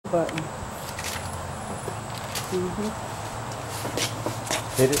button.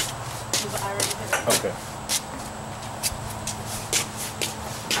 Hit it? I already hit it. Okay.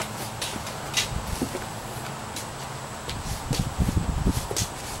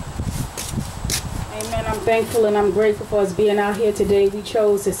 Amen. I'm thankful and I'm grateful for us being out here today. We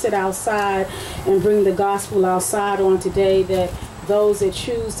chose to sit outside and bring the gospel outside on today, that those that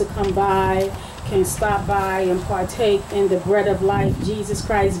choose to come by can stop by and partake in the bread of life. Jesus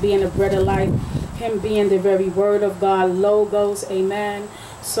Christ being the bread of life, him being the very word of God, Logos. Amen.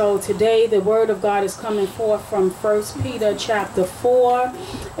 So today the word of God is coming forth from 1 Peter chapter 4.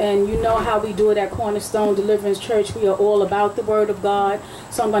 And you know how we do it at Cornerstone Deliverance Church. We are all about the word of God.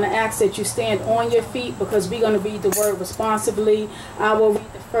 So I'm going to ask that you stand on your feet, because we're going to read the word responsibly. I will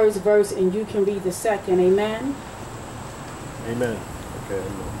read the first verse and you can read the second. Amen. Amen. Okay,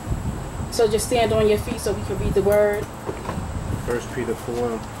 amen. So just stand on your feet so we can read the word. 1 Peter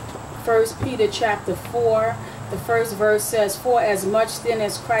 4. 1 Peter chapter 4. The first verse says, "For as much then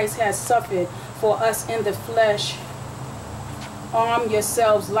as Christ has suffered for us in the flesh, arm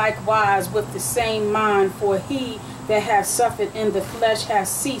yourselves likewise with the same mind, for he that hath suffered in the flesh has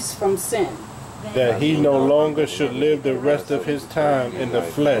ceased from sin, That he no longer should live the rest of his time in the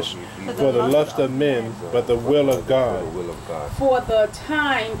flesh for the lust of men, but the will of God. For the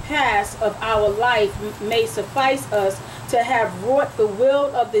time past of our life may suffice us to have wrought the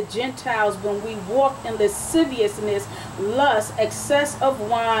will of the Gentiles when we walked in lasciviousness, lust, excess of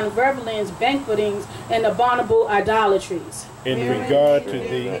wine, revelings, banquetings, and abominable idolatries. In regard to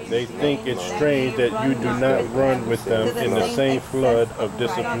thee, they think it strange that you do not run with them in the same flood of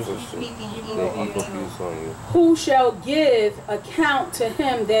disabuse. Who shall give account to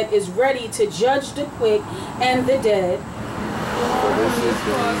him that is ready to judge the quick and the dead? For this is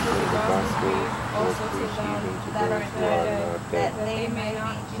the reason the gospel was preached even to those who are not dead, that they may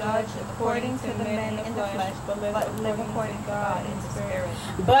not be judged according to the men in the flesh, but live according to God in the Spirit.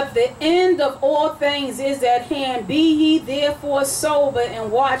 But the end of all things is at hand. Be ye therefore sober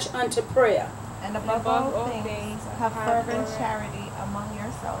and watch unto prayer. And above all things, have fervent charity among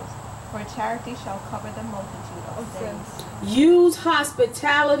yourselves, for charity shall cover the multitude of sins. Use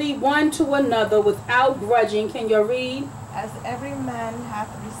hospitality one to another without grudging. Can you read? As every man hath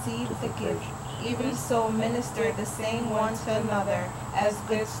received the gift, even so minister the same one to another, as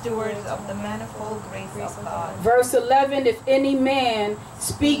good stewards of the manifold grace of God. Verse 11, if any man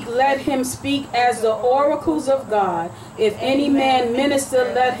speak, let him speak as the oracles of God. If any man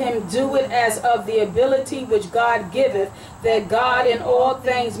minister, let him do it as of the ability which God giveth, that God in all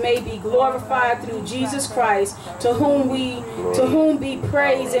things may be glorified through Jesus Christ, to whom be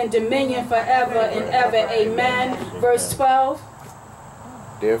praise and dominion forever and ever. Amen. Verse 12.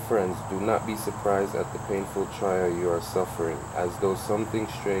 Dear friends, do not be surprised at the painful trial you are suffering, as though something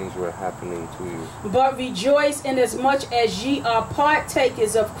strange were happening to you. But rejoice inasmuch as ye are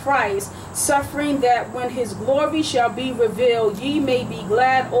partakers of Christ, suffering, that when his glory shall be revealed, ye may be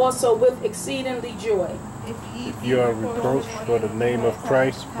glad also with exceedingly joy. If you are reproached for the name of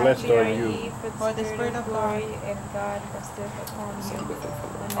Christ, blessed are you. For the Spirit of God and God resteth upon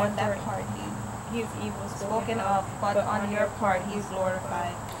you. on that part he is evil spoken of, but on your part he is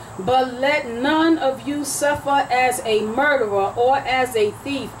glorified. But let none of you suffer as a murderer, or as a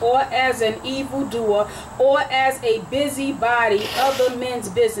thief, or as an evildoer, or as a busybody other men's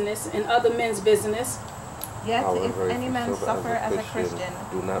business, in other men's business. Yet However, if any if man you suffer as a Christian, Christian,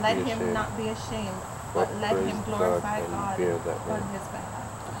 do not let be him ashamed, not be ashamed, but but let him praise glorify God and God bear that on name. his behalf.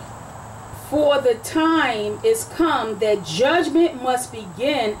 For the time is come that judgment must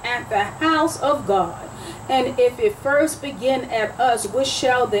begin at the house of God. And if it first begin at us, which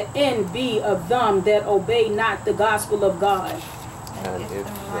shall the end be of them that obey not the gospel of God? And if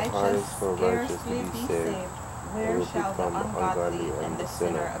the heart is for righteous to be saved, where shall the ungodly and the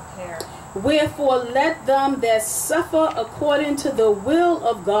sinner appear? Wherefore let them that suffer according to the will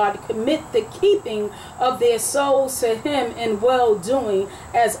of God commit the keeping of their souls to him in well-doing,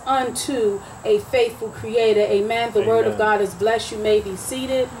 as unto a faithful creator. Amen. The word of God is blessed. You may be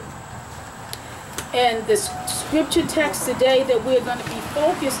seated. And the scripture text today that we're going to be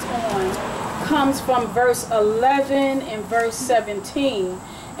focused on comes from verse 11 and verse 17.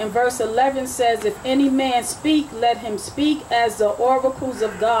 And verse 11 says, if any man speak, let him speak as the oracles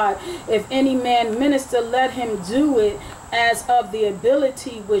of God. If any man minister, let him do it as of the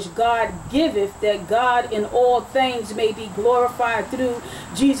ability which God giveth, that God in all things may be glorified through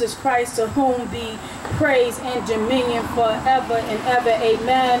Jesus Christ, to whom be praise and dominion forever and ever.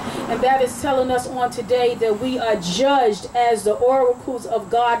 Amen. And that is telling us on today that we are judged as the oracles of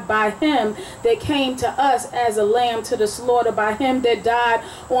God by him that came to us as a lamb to the slaughter, by him that died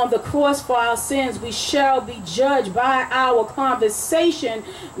on the cross for our sins. We shall be judged by our conversation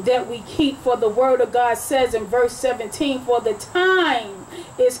that we keep. For the word of God says in verse 17, for the time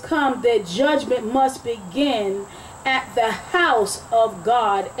is come that judgment must begin at the house of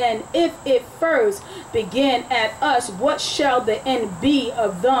God. And if it first begin at us, what shall the end be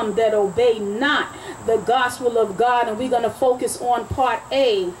of them that obey not the gospel of God? And we're going to focus on part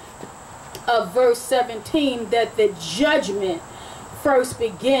A of verse 17, that the judgment first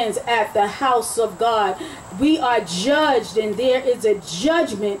begins at the house of God. We are judged, and there is a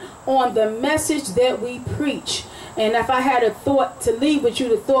judgment on the message that we preach. And if I had a thought to leave with you,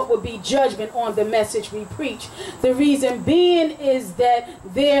 the thought would be judgment on the message we preach. The reason being is that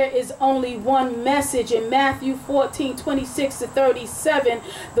there is only one message. In Matthew 14:26-37,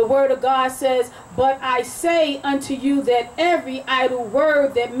 the word of God says, but I say unto you that every idle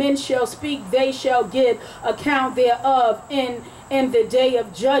word that men shall speak, they shall give account thereof in the day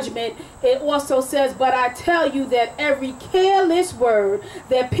of judgment. It also says, but I tell you that every careless word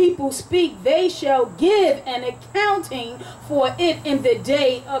that people speak, they shall give an accounting for it in the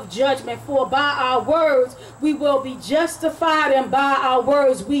day of judgment. For by our words we will be justified, and by our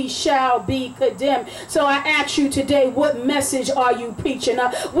words we shall be condemned. So I ask you today, what message are you preaching?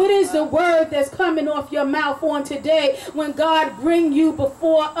 What is the word that's coming off your mouth on today when God bring you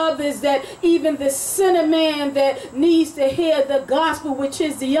before others, that even the sinner man that needs to hear the gospel, which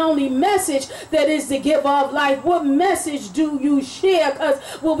is the only message that is the giver of life? What message do you share? Because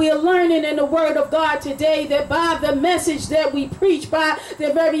what we are learning in the word of God today, that by the message that we preach, by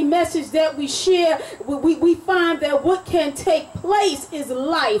the very message that we share, we find that what can take place is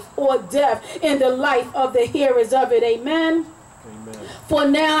life or death in the life of the hearers of it. Amen. For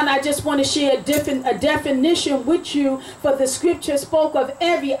now, and I just want to share a definition with you, for the scripture spoke of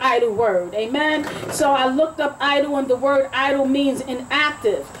every idle word. Amen. So I looked up idle, and the word idle means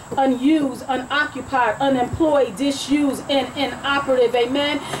inactive, unused, unoccupied, unemployed, disused, and inoperative.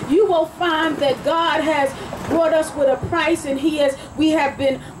 Amen. You will find that God has brought us with a price, and we have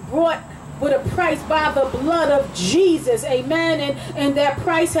been brought with a price by the blood of Jesus. Amen. And that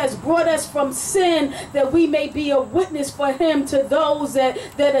price has brought us from sin, that we may be a witness for him to those that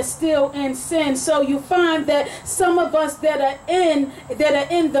are still in sin. So you find that some of us that are in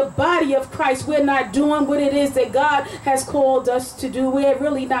the body of Christ, we're not doing what it is that God has called us to do. We're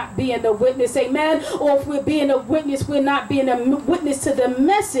really not being a witness. Amen. Or if we're being a witness, we're not being a witness to the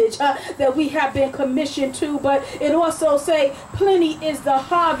message that we have been commissioned to. But it also say, plenty is the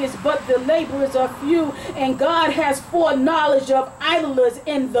harvest, but the laborers are few. And God has foreknowledge of idlers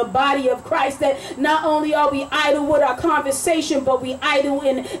in the body of Christ, that not only are we idle with our conversation, but we idle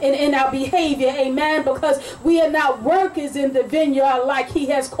in our behavior. Amen. Because we are not workers in the vineyard like he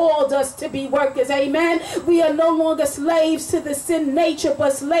has called us to be workers. Amen. We are no longer slaves to the sin nature,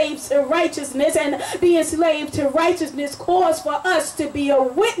 but slaves to righteousness. And being slave to righteousness calls for us to be a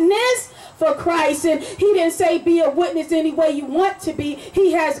witness for Christ. And he didn't say be a witness any way you want to be.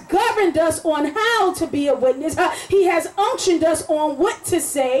 He has governed us on how to be a witness. He has unctioned us on what to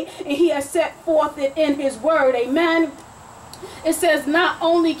say, and he has set forth it in his word. Amen. It says not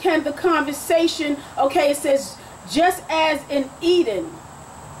only can the conversation, it says just as in Eden.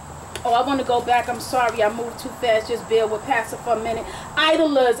 Oh, I want to go back. I'm sorry, I moved too fast. Just bear with Pastor for a minute.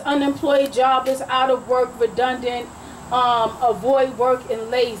 Idlers, unemployed, jobless, out of work, redundant, avoid work, and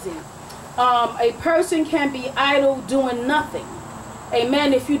lazy. A person can be idle doing nothing.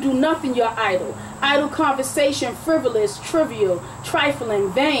 Amen. If you do nothing, you're idle. Idle conversation, frivolous, trivial,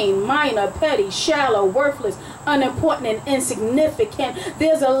 trifling, vain, minor, petty, shallow, worthless, unimportant, and insignificant.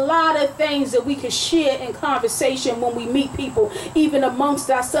 There's a lot of things that we can share in conversation when we meet people, even amongst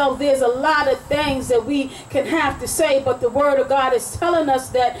ourselves. There's a lot of things that we can have to say, but the word of God is telling us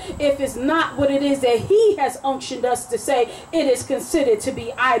that if it's not what it is that he has unctioned us to say, it is considered to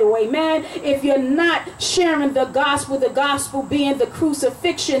be idle. Amen. If you're not sharing the gospel being the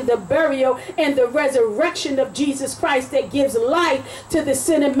crucifixion, the burial, and the resurrection of Jesus Christ that gives life to the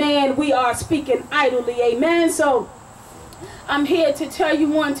sinner man, we are speaking idly. Amen. So I'm here to tell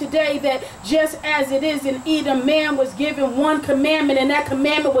you on today that just as it is in Eden, man was given one commandment, and that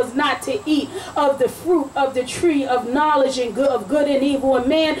commandment was not to eat of the fruit of the tree of knowledge and good, of good and evil. And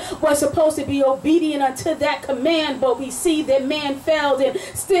man was supposed to be obedient unto that command, but we see that man failed, and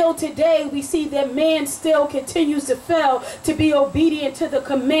still today we see that man still continues to fail to be obedient to the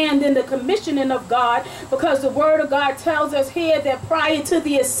command and the commissioning of God, because the word of God tells us here that prior to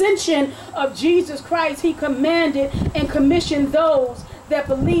the ascension of Jesus Christ, he commanded and commissioned those that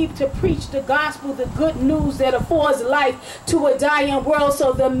believe to preach the gospel, the good news that affords life to a dying world.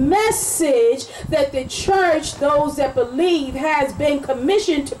 So the message that the church, those that believe, has been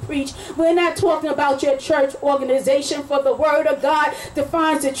commissioned to preach, we're not talking about your church organization, for the word of God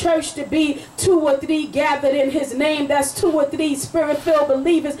defines the church to be 2 or 3 gathered in his name. That's 2 or 3 spirit-filled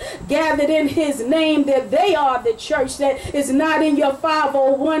believers gathered in his name, that they are the church. That is not in your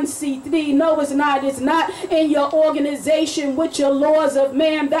 501c3. No, it's not. It's not in your organization with your laws of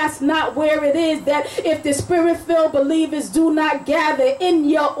man. That's not where it is. That if the spirit-filled believers do not gather in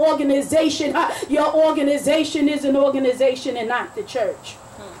your organization, your organization is an organization and not the church.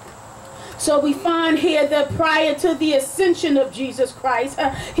 So we find here that prior to the ascension of Jesus Christ,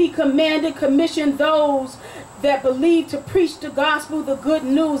 he commanded, commissioned those that believe to preach the gospel, the good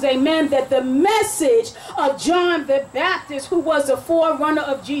news, amen, that the message of John the Baptist, who was a forerunner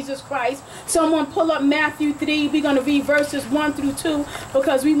of Jesus Christ. Someone pull up Matthew 3. We're going to read verses 1 through 2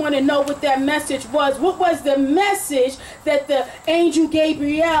 because we want to know what that message was. What was the message that the angel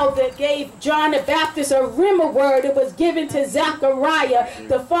Gabriel that gave John the Baptist a rhema word that was given to Zechariah,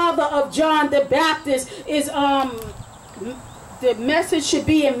 the father of John the Baptist? Is the message should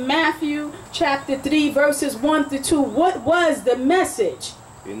be in Matthew chapter 3 verses 1 to 2. What was the message?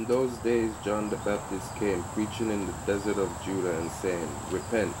 In those days John the Baptist came, preaching in the desert of Judah and saying,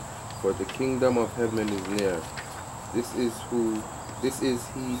 Repent, for the kingdom of heaven is near. This is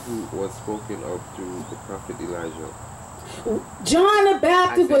he who was spoken of through the prophet Elijah. John the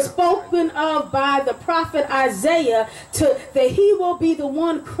Baptist was spoken of by the prophet Isaiah that he will be the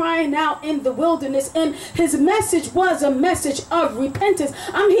one crying out in the wilderness, and his message was a message of repentance.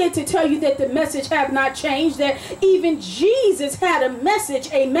 I'm here to tell you that the message have not changed, that even Jesus had a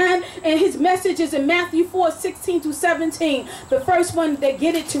message, amen, and his message is in Matthew 4:16-17. The first one that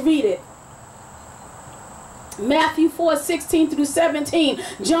get it to read it. Matthew 4:16-17.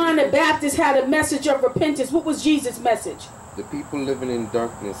 John the Baptist had a message of repentance. What was Jesus' message? The people living in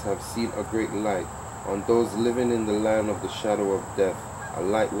darkness have seen a great light. On those living in the land of the shadow of death, a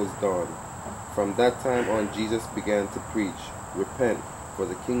light was dawned. From that time on, Jesus began to preach, Repent, for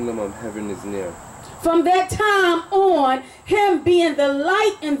the kingdom of heaven is near. From that time on, him being the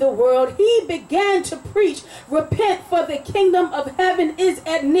light in the world, he began to preach, Repent, for the kingdom of heaven is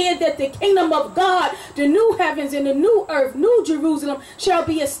at near, that the kingdom of God, the new heavens and the new earth, new Jerusalem, shall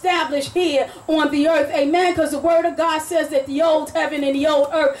be established here on the earth. Amen. Because the word of God says that the old heaven and the old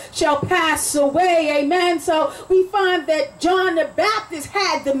earth shall pass away. Amen. So we find that John the Baptist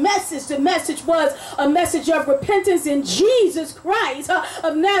had the message. The message was a message of repentance, in Jesus Christ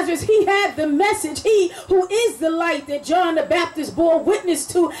of Nazareth. He had the message. He who is the light that John the Baptist bore witness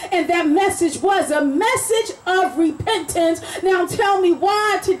to, and that message was a message of repentance. Now tell me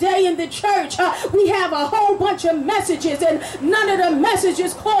why today in the church we have a whole bunch of messages, and none of the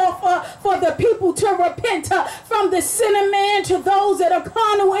messages call for the people to repent, from the sinner man to those that are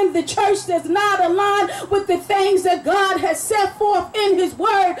carnal in the church that's not aligned with the things that God has set forth in his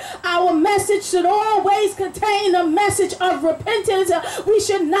word. Our message should always contain a message of repentance. We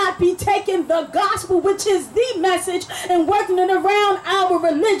should not be taking the gospel, which is the message, and working it around our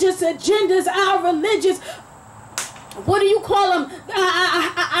religious agendas, our religious, what do you call them,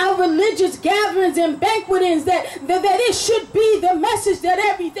 our religious gatherings and banquetings, that it should be the message that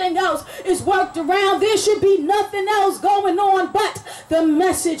everything else is worked around. There should be nothing else going on but the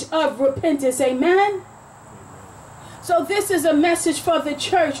message of repentance. Amen. So this is a message for the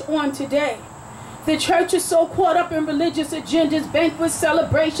church on today. The church is so caught up in religious agendas, banquets,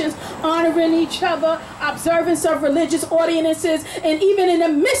 celebrations, honoring each other, observance of religious ordinances, and even in the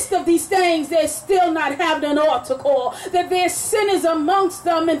midst of these things, they're still not having an altar call. That there's sinners amongst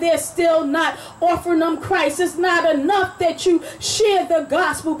them and they're still not offering them Christ. It's not enough that you share the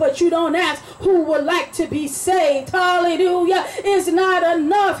gospel, but you don't ask who would like to be saved. Hallelujah. It's not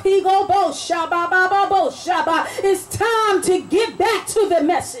enough. It's time to get back to the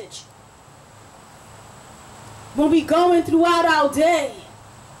message. When we're going throughout our day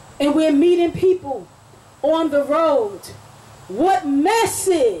and we're meeting people on the road, what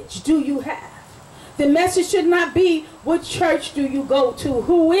message do you have? The message should not be what church do you go to?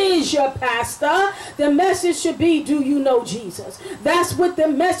 Who is your pastor? The message should be, do you know Jesus? That's what the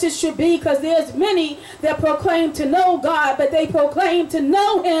message should be, because there's many that proclaim to know God, but they proclaim to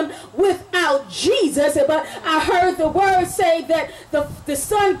know him without Jesus. But I heard the word say that the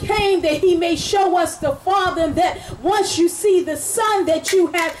Son came that he may show us the Father, and that once you see the Son that you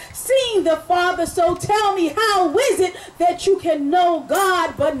have seen the Father. So tell me, how is it that you can know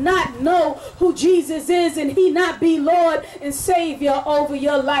God but not know who Jesus is, and he not be Lord and Savior over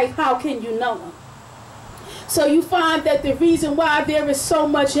your life? How can you know him? So you find that the reason why there is so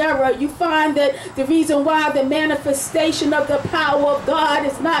much error, you find that the reason why the manifestation of the power of God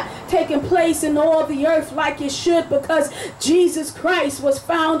is not taking place in all the earth like it should, because Jesus Christ was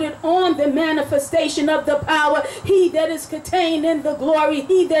founded on the manifestation of the power. He that is contained in the glory,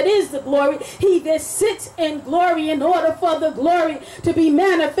 he that is the glory, he that sits in glory. In order for the glory to be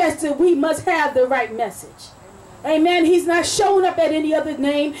manifested, we must have the right message. Amen. He's not showing up at any other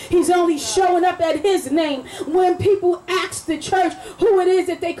name. He's only showing up at his name. When people ask the church who it is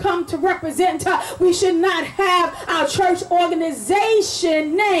that they come to represent, we should not have our church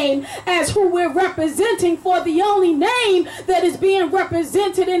organization name as who we're representing, for the only name that is being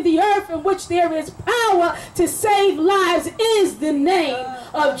represented in the earth in which there is power to save lives is the name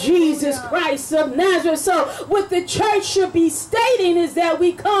of Jesus Christ of Nazareth. So what the church should be stating is that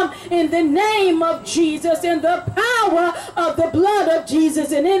we come in the name of Jesus, in the power of the blood of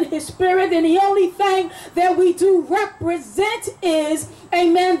Jesus, and in his spirit. And the only thing that we do represent is,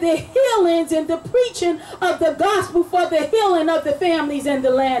 amen, the healings and the preaching of the gospel for the healing of the families in the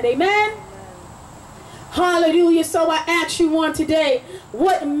land. Amen. Hallelujah. So I ask you on today,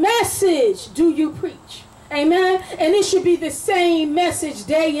 what message do you preach? Amen. And it should be the same message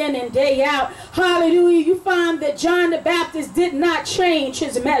day in and day out. Hallelujah. You find that John the Baptist did not change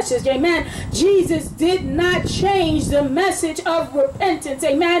his message. Amen. Jesus did not change the message of repentance.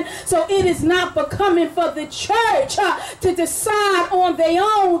 Amen. So it is not becoming for the church to decide on their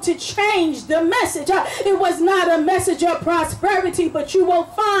own to change the message. It was not a message of prosperity, but you will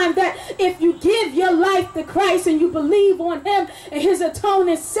find that if you give your life to Christ and you believe on him and his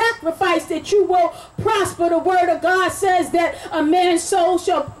atoning sacrifice, that you will prosper. The word of God says that a man's soul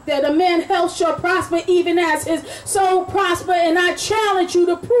shall, that a man's health shall prosper even as his soul prosper. And I challenge you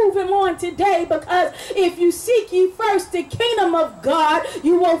to prove him on today, because if you seek ye first the kingdom of God,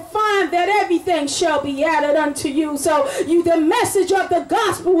 you will find that everything shall be added unto you. So the message of the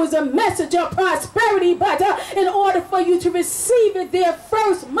gospel is a message of prosperity, but in order for you to receive it, there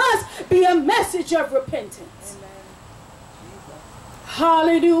first must be a message of repentance.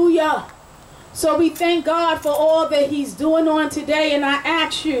 Hallelujah. So we thank God for all that he's doing on today. And I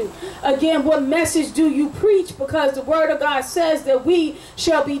ask you again, what message do you preach? Because the word of God says that we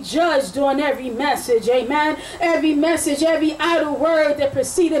shall be judged on every message. Amen. Every message, every idle word that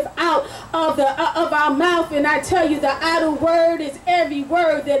proceedeth out of our mouth. And I tell you, the idle word is every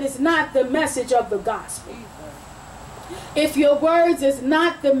word that is not the message of the gospel. If your words is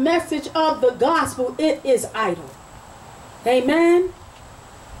not the message of the gospel, it is idle. Amen.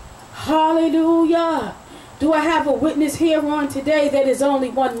 Hallelujah. Do I have a witness here on today that is only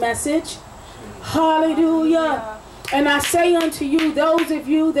one message? Hallelujah. And I say unto you, those of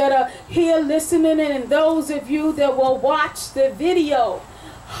you that are here listening, and those of you that will watch the video,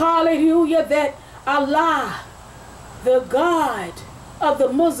 hallelujah, that Allah, the God of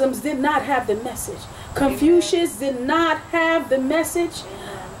the Muslims, did not have the message. Confucius did not have the message.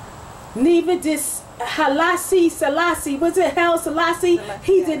 Neither did Selassie, was it Haile Selassie?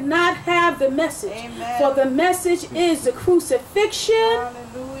 He did not have the message. Amen. For the message is the crucifixion.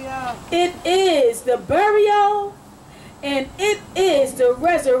 Hallelujah. It is the burial, and it is the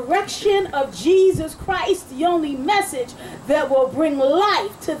resurrection of Jesus Christ, the only message that will bring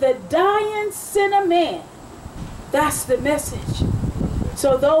life to the dying sinner man. That's the message.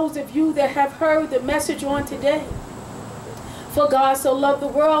 So those of you that have heard the message on today, for God so loved the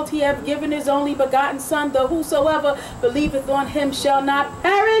world, he hath given his only begotten Son, that whosoever believeth on him shall not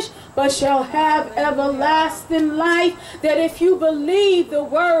perish, but shall have everlasting life. That if you believe the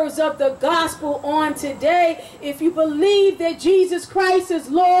words of the gospel on today, if you believe that Jesus Christ is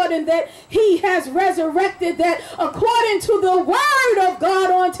Lord and that he has resurrected, that according to the word of God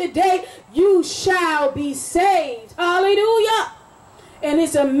on today, you shall be saved. Hallelujah. And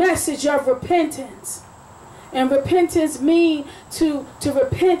it's a message of repentance. And repentance means to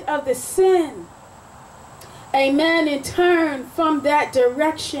repent of the sin. Amen. And turn from that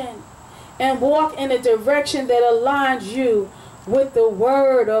direction and walk in a direction that aligns you with the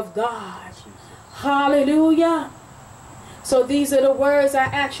word of God. Hallelujah. So these are the words I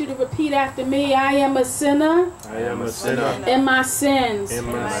ask you to repeat after me. I am a sinner. I am a sinner In my sins. in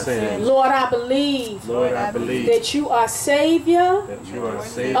my sins. Lord, I believe Lord, I believe that you are Savior that you are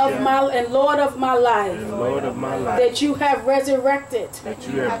Savior of my and Lord of my life. and Lord of my life. That you have resurrected. That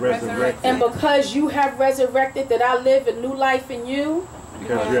you have resurrected. And because you have resurrected, that I live a new life in you.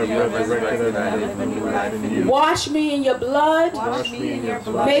 Because you have resurrected, I live a new life in you. Wash me in your blood. Wash me in your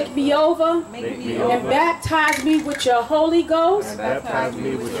blood. Make me over. Make me And over. baptize me with your Holy Ghost. And baptize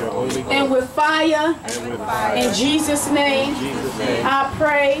me with your Holy Ghost. And with fire. And with fire. In Jesus' name. In Jesus' name. I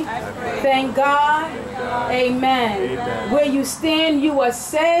pray. Thank God. Amen. Amen. Where you stand, you are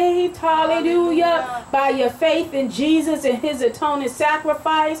saved. Hallelujah. By your faith in Jesus and his atoning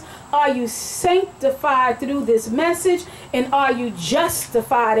sacrifice. Are you sanctified through this message? And are you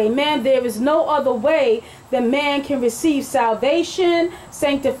justified? Amen. There is no other way that man can receive salvation,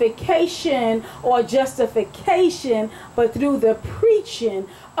 sanctification, or justification but through the preaching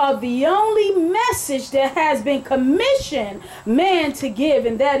of the only message that has been commissioned man to give,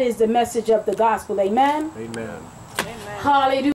 and that is the message of the gospel. Amen. Amen. Hallelujah.